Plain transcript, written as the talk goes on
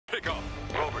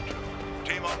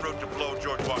en route to blow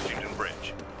George Washington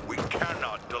Bridge. We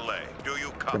cannot delay. Do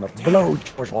you Gonna copy? blow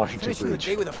George Washington Finishing the Bridge.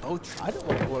 day with a boat trip. I don't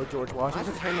want to blow George I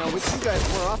Washington. should hang out with you guys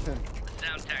more often.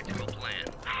 Sound tactical plan.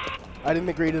 I didn't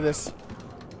agree to this.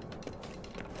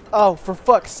 Oh, for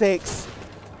fuck's sakes.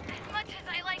 As much as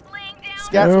I like laying down,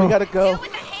 Scats, we gotta go.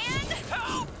 with a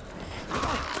hand.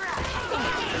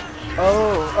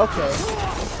 Oh,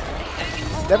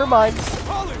 okay. Never mind.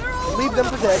 Leave them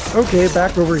for dead. Okay,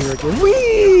 back over here again.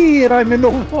 Whee! And I'm in the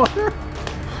water.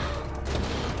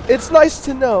 It's nice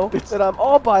to know that I'm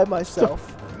all by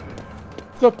myself.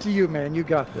 It's up to you, man. You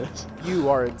got this. You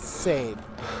are insane.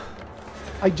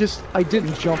 I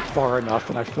didn't jump far enough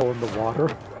and I fell in the water.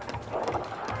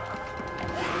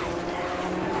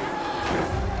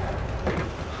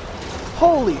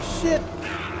 Holy shit.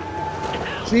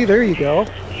 See, there you go.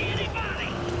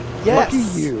 Yes. Lucky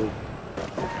you.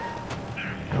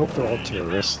 I hope they're all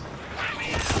terrorists.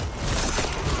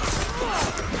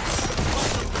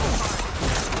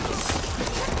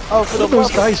 Oh, for the What are those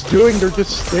love guys doing? They're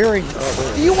just staring.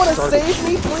 Oh, Do you want to started. save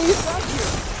me, please?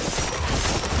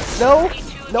 No?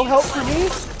 No help for me?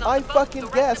 I fucking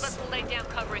guess.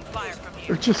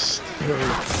 They're just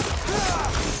staring.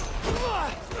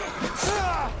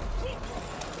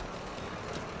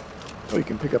 Oh, you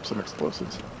can pick up some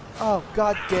explosives. Oh,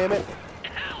 god damn it.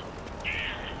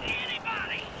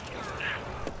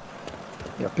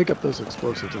 Yeah, pick up those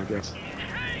explosives, I guess.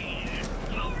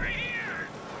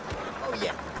 Oh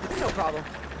yeah, no problem.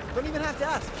 Don't even have to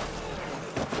ask.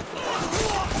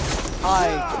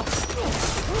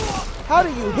 How do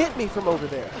you hit me from over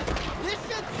there?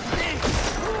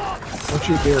 Don't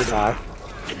you dare die.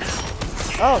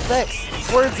 Oh, thanks.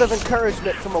 Words of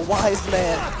encouragement from a wise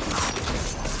man.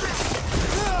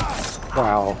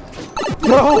 Wow.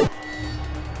 No!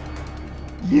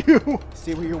 You!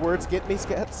 See where your words get me,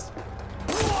 Scats?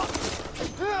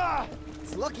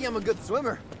 It's lucky I'm a good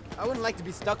swimmer. I wouldn't like to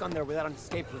be stuck on there without an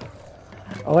escape route.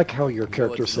 I like how your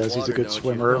character says he's a good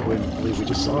swimmer when we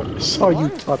just saw you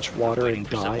touch water and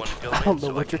die. I don't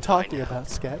know what you're talking about,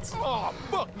 Scats. Oh,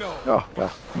 fuck no! Oh,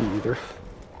 well, me either.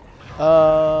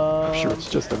 I'm sure it's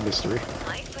just a mystery.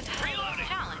 Life with a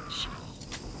challenge.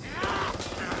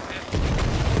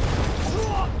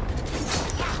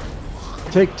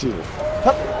 Take two. This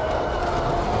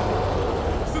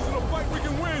isn't a fight we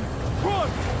can win! Run!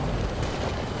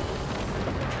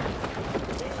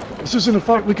 This isn't a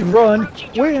fight we can run.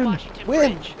 Win!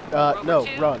 Win! No,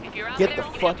 run. Get the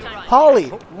fuck.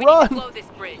 Holly, run!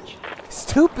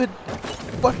 Stupid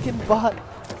fucking bot.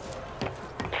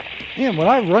 Man, when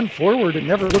I run forward and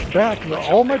never look back,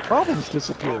 all my problems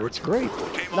disappear. It's great.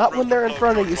 Not when they're in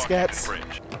front of you, Scats.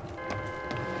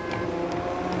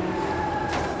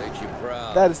 Makes you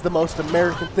proud. That is the most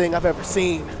American thing I've ever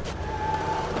seen.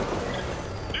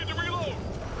 Need to reload!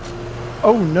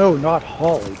 Oh no, not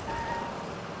Holly.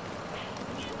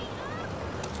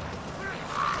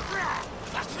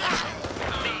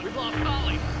 We've lost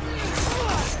Ollie.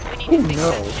 Oh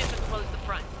no.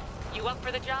 You up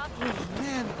for the job?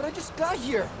 Man, but I just got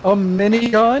here. A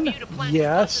minigun?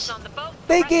 Yes.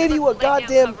 They gave you a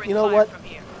goddamn. You know what?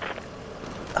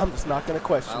 I'm just not gonna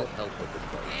question I'll it. help with it.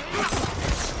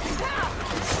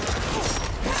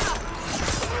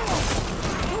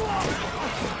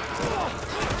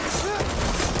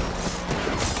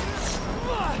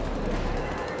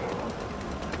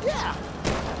 Yeah.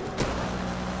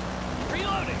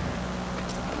 Reloading.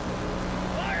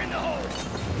 Fire in the hole.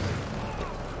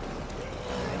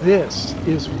 This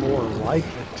is more like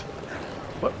it.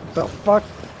 What the fuck?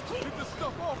 Get this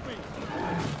stuff off me!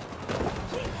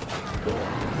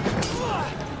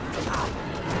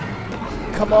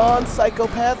 Come on,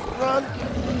 psychopath, run!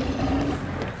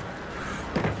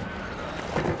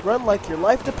 Run like your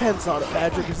life depends on it,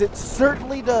 Badger, because it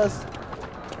certainly does.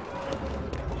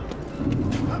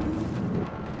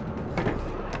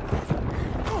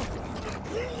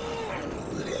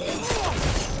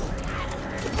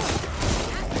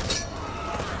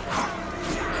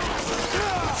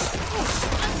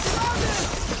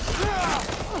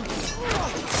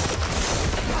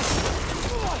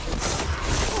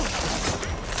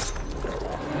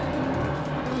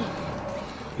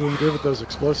 Doing good with those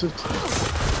explosives?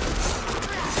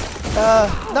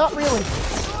 Not really.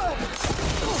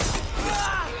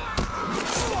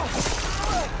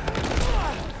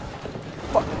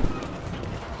 Fuck.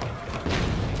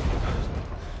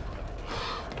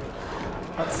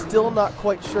 I'm still not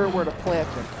quite sure where to plant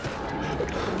them.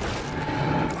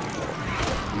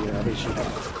 Yeah, they should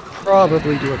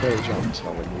probably do a better job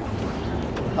telling you.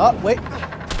 Oh, wait.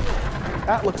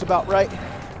 That looks about right.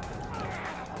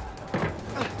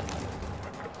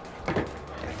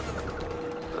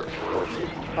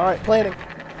 Alright, planning.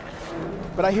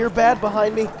 But I hear bad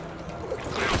behind me.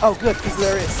 Oh, good, because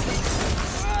there is.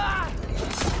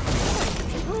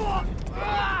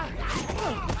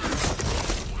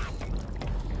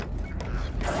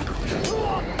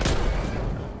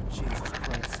 Jesus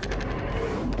Christ.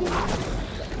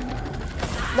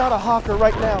 Not a hawker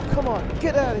right now. Come on,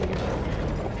 get out of here.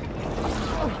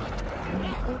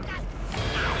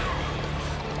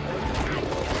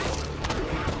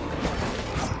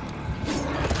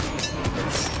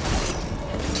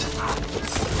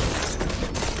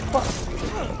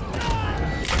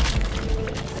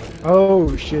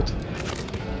 Oh shit.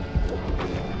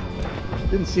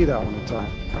 Didn't see that one in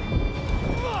time.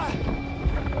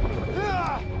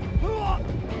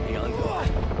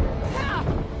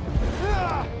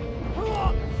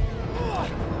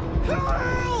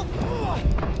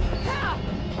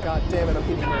 God damn it, I'm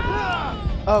getting murdered.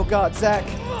 Oh god, Zach.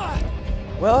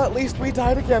 Well, at least we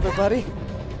die together, buddy.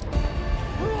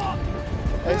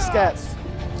 Hey, Scats.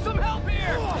 Some help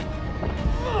here!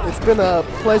 It's been a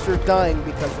pleasure dying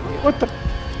because of you. What the?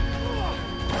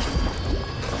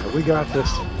 We got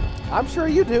this. I'm sure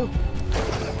you do.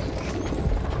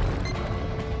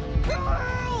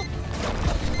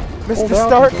 Mr. Hold out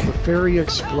Stark, until the ferry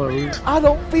explodes. I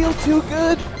don't feel too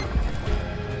good.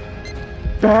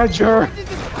 Badger! Did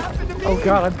this happen to me? Oh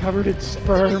god, I'm covered in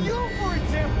sperm. You, for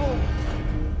example.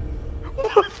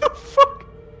 What the fuck?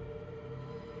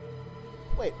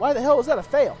 Wait, why the hell was that a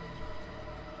fail?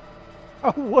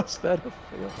 How was that a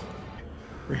fail?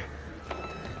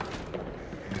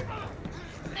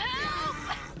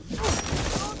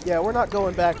 Yeah, we're not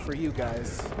going back for you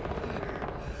guys.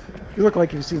 You look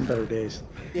like you've seen better days.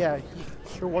 Yeah,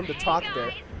 you're one to talk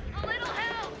there. Guys, a little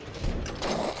help.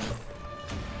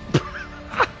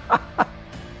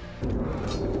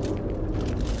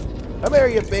 Come here,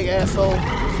 you big asshole.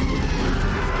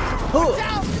 Huh.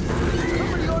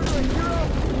 Somebody order a hero.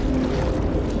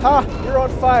 Ha! You're on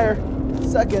fire.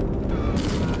 Suck it.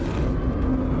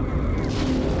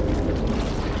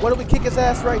 Why don't we kick his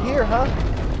ass right here, huh?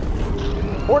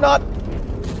 Or not.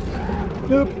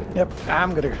 Nope. Yep.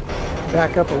 I'm gonna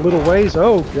back up a little ways.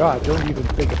 Oh god, don't even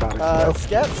think about it. No.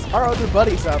 Scats, our other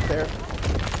buddies out there.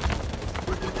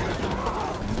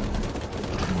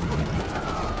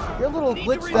 You're a little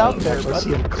glitched out there, Actually, I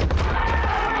see buddy. him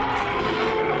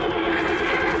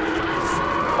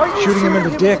Are you shooting him in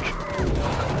the dick.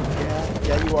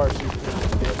 Yeah, you are shooting him in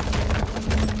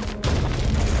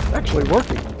the Actually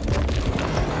working. dick.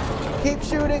 Keep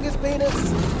shooting his penis.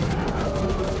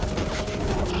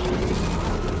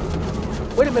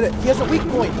 Wait a minute, he has a weak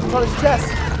point. It's on his chest.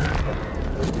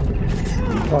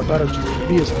 Oh, I thought it would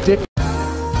be his dick.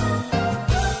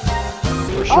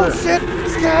 For sure. Oh shit,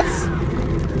 Scats!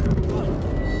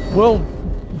 Well,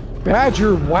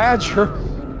 Badger, Wadger.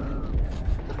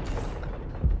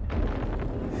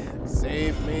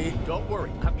 Save me. Don't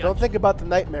worry, I've got Don't think about the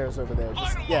nightmares over there.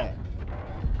 Just, yeah.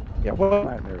 Yeah, what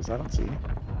nightmares? I don't see any.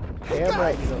 Damn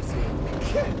right you don't see it.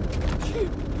 Keep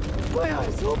my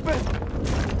eyes open.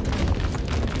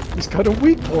 He's got a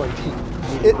weak point.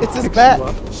 It's his Picks back. you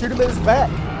up. Shoot him in his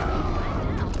back.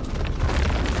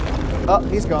 Oh,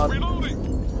 he's gone.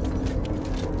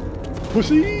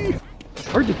 Pussy!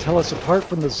 Hard to tell us apart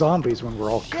from the zombies when we're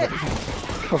all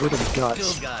covered in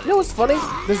guts. You know what's funny?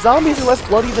 The zombies are less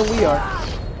bloody than we are.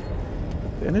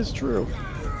 And it's true.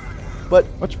 But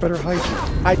Much better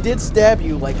hygiene. I did stab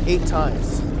you like 8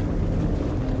 times.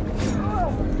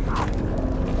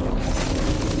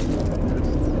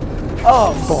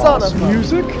 Oh, son Boss of a...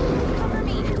 music? Cover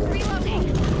me.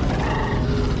 Reloading.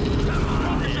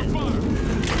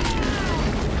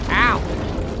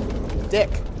 Dick.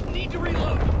 Need to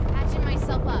reload. Patching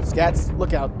myself up. Scats,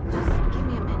 look out. Give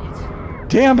me a minute.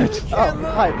 Damn it! Oh,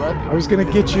 hi, bud. I was gonna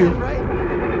get you. Right?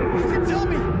 You can tell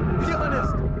me. Be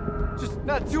honest. Just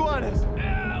not too honest.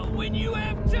 When you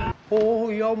have time. Oh,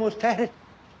 you almost had it.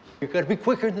 You gotta be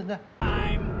quicker than that.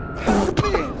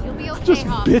 You'll be okay, Just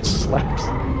Hawk. bitch slaps.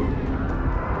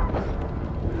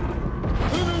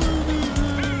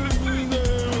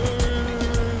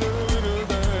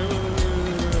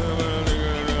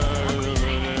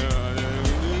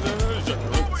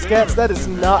 Scats, that is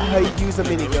not how you use a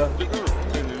minigun.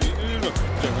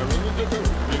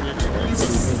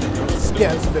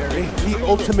 Scatsbury, the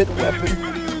ultimate weapon.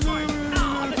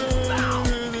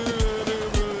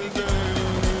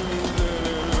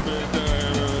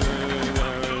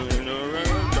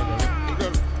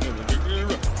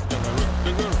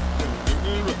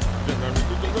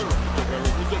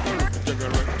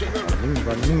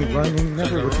 Running,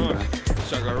 never looking back.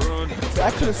 I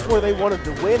could have swore they wanted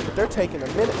to win, but they're taking a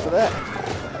minute for that.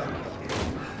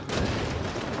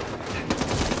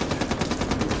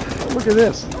 Look at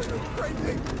this.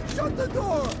 Crazy! Shut the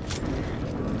door!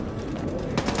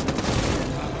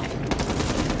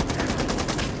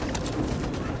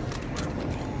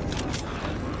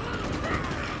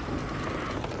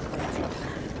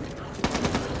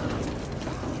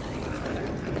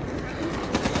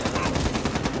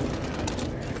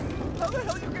 How the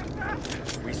hell you get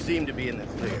past? We seem to be in the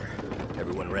clear.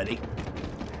 Everyone ready?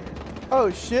 Oh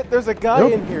shit, there's a guy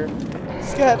in here.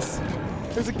 Scats,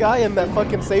 there's a guy in that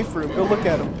fucking safe room. Go look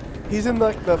at him. He's in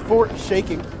the fort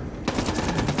shaking.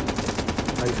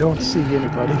 I don't see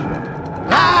anybody.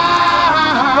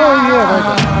 Oh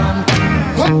yeah,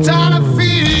 What kind of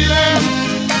feeling?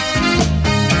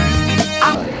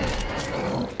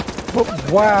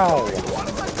 but wow.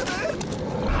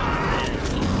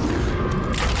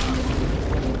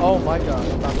 Oh my god,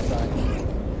 I'm about to die.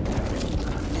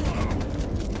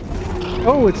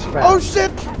 Oh, it's fast. Oh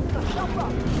shit!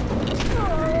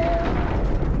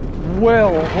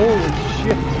 Well, holy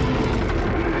shit.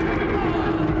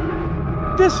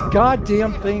 This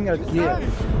goddamn thing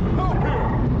again.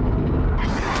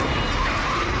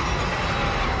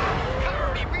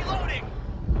 Cover me, reloading!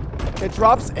 It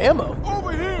drops ammo.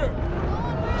 Over here!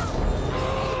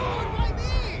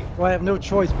 Well, I have no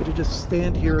choice but to just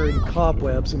stand here in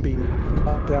cobwebs and be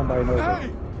knocked down by an ogre.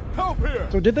 Hey! Help here!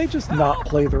 So did they just not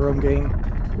play their own game?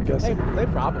 I'm guessing. They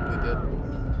probably did.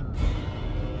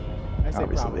 I say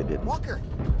Obviously probably. they didn't. Walker,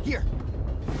 here!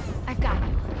 I've got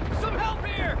you. Some help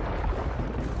here!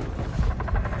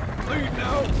 Lead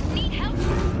now! Need help?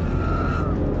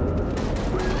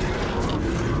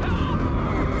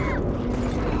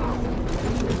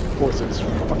 Of course, it's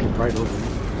fucking right over me.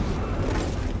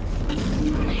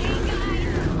 Hey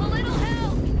guys, a little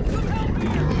help!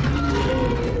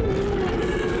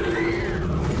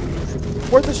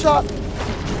 Worth a shot.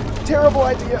 Terrible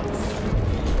idea.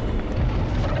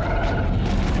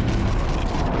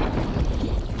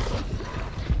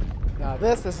 Now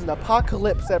this is an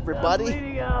apocalypse, everybody.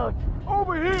 Bleeding out!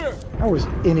 Over here! How is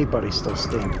anybody still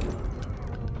standing?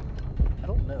 I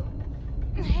don't know.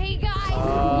 Hey guys,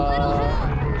 a little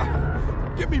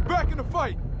help! Get me back in the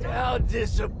fight! How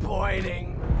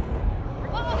disappointing.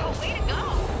 Whoa, way to go!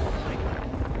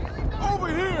 Over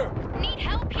here! Need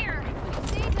help here!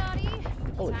 See, Dottie?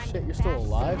 Holy Time shit, to you're still bash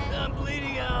alive? some I'm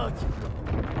bleeding out.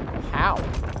 How?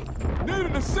 Need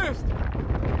an assist!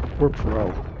 We're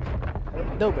pro.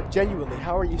 No, but genuinely,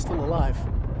 how are you still alive?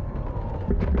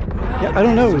 Yeah, I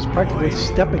don't know. It was practically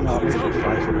stepping on me for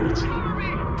 5 minutes.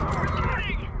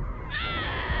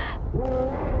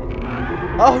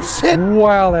 Oh shit!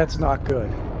 Wow, that's not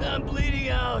good. I'm bleeding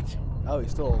out. Oh,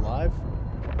 he's still alive?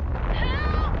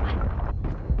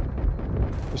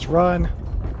 Just run.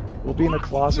 We'll be in a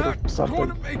closet or Not something. going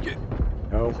to make it!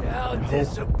 No. How No.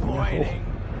 disappointing.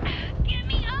 Get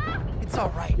me up! It's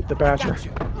alright. Get the badger.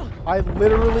 I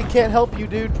literally can't help you,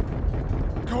 dude.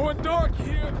 Going dark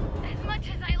here! As much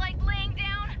as I like laying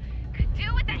down, could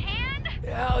do with a hand?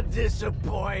 How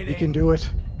disappointing. You can do it.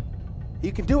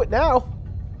 You can do it now.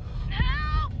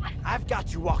 Help! I've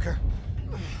got you, Walker.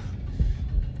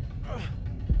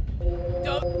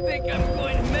 Don't think I'm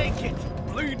going to make it.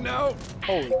 Bleeding out!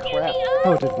 Holy Get crap. me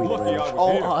How up! did we Lucky I live? was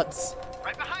All here. odds.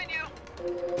 Right behind you.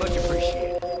 Much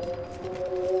appreciated.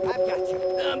 I've got you.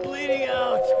 I'm bleeding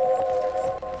out.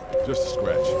 Just a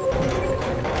scratch.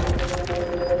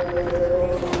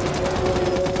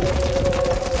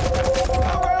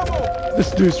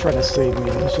 This dude's trying to save me,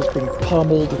 and he's just being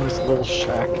pummeled in this little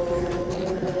shack.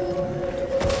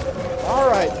 All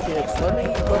right, kids.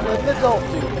 Let an adult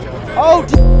do.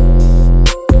 Oh.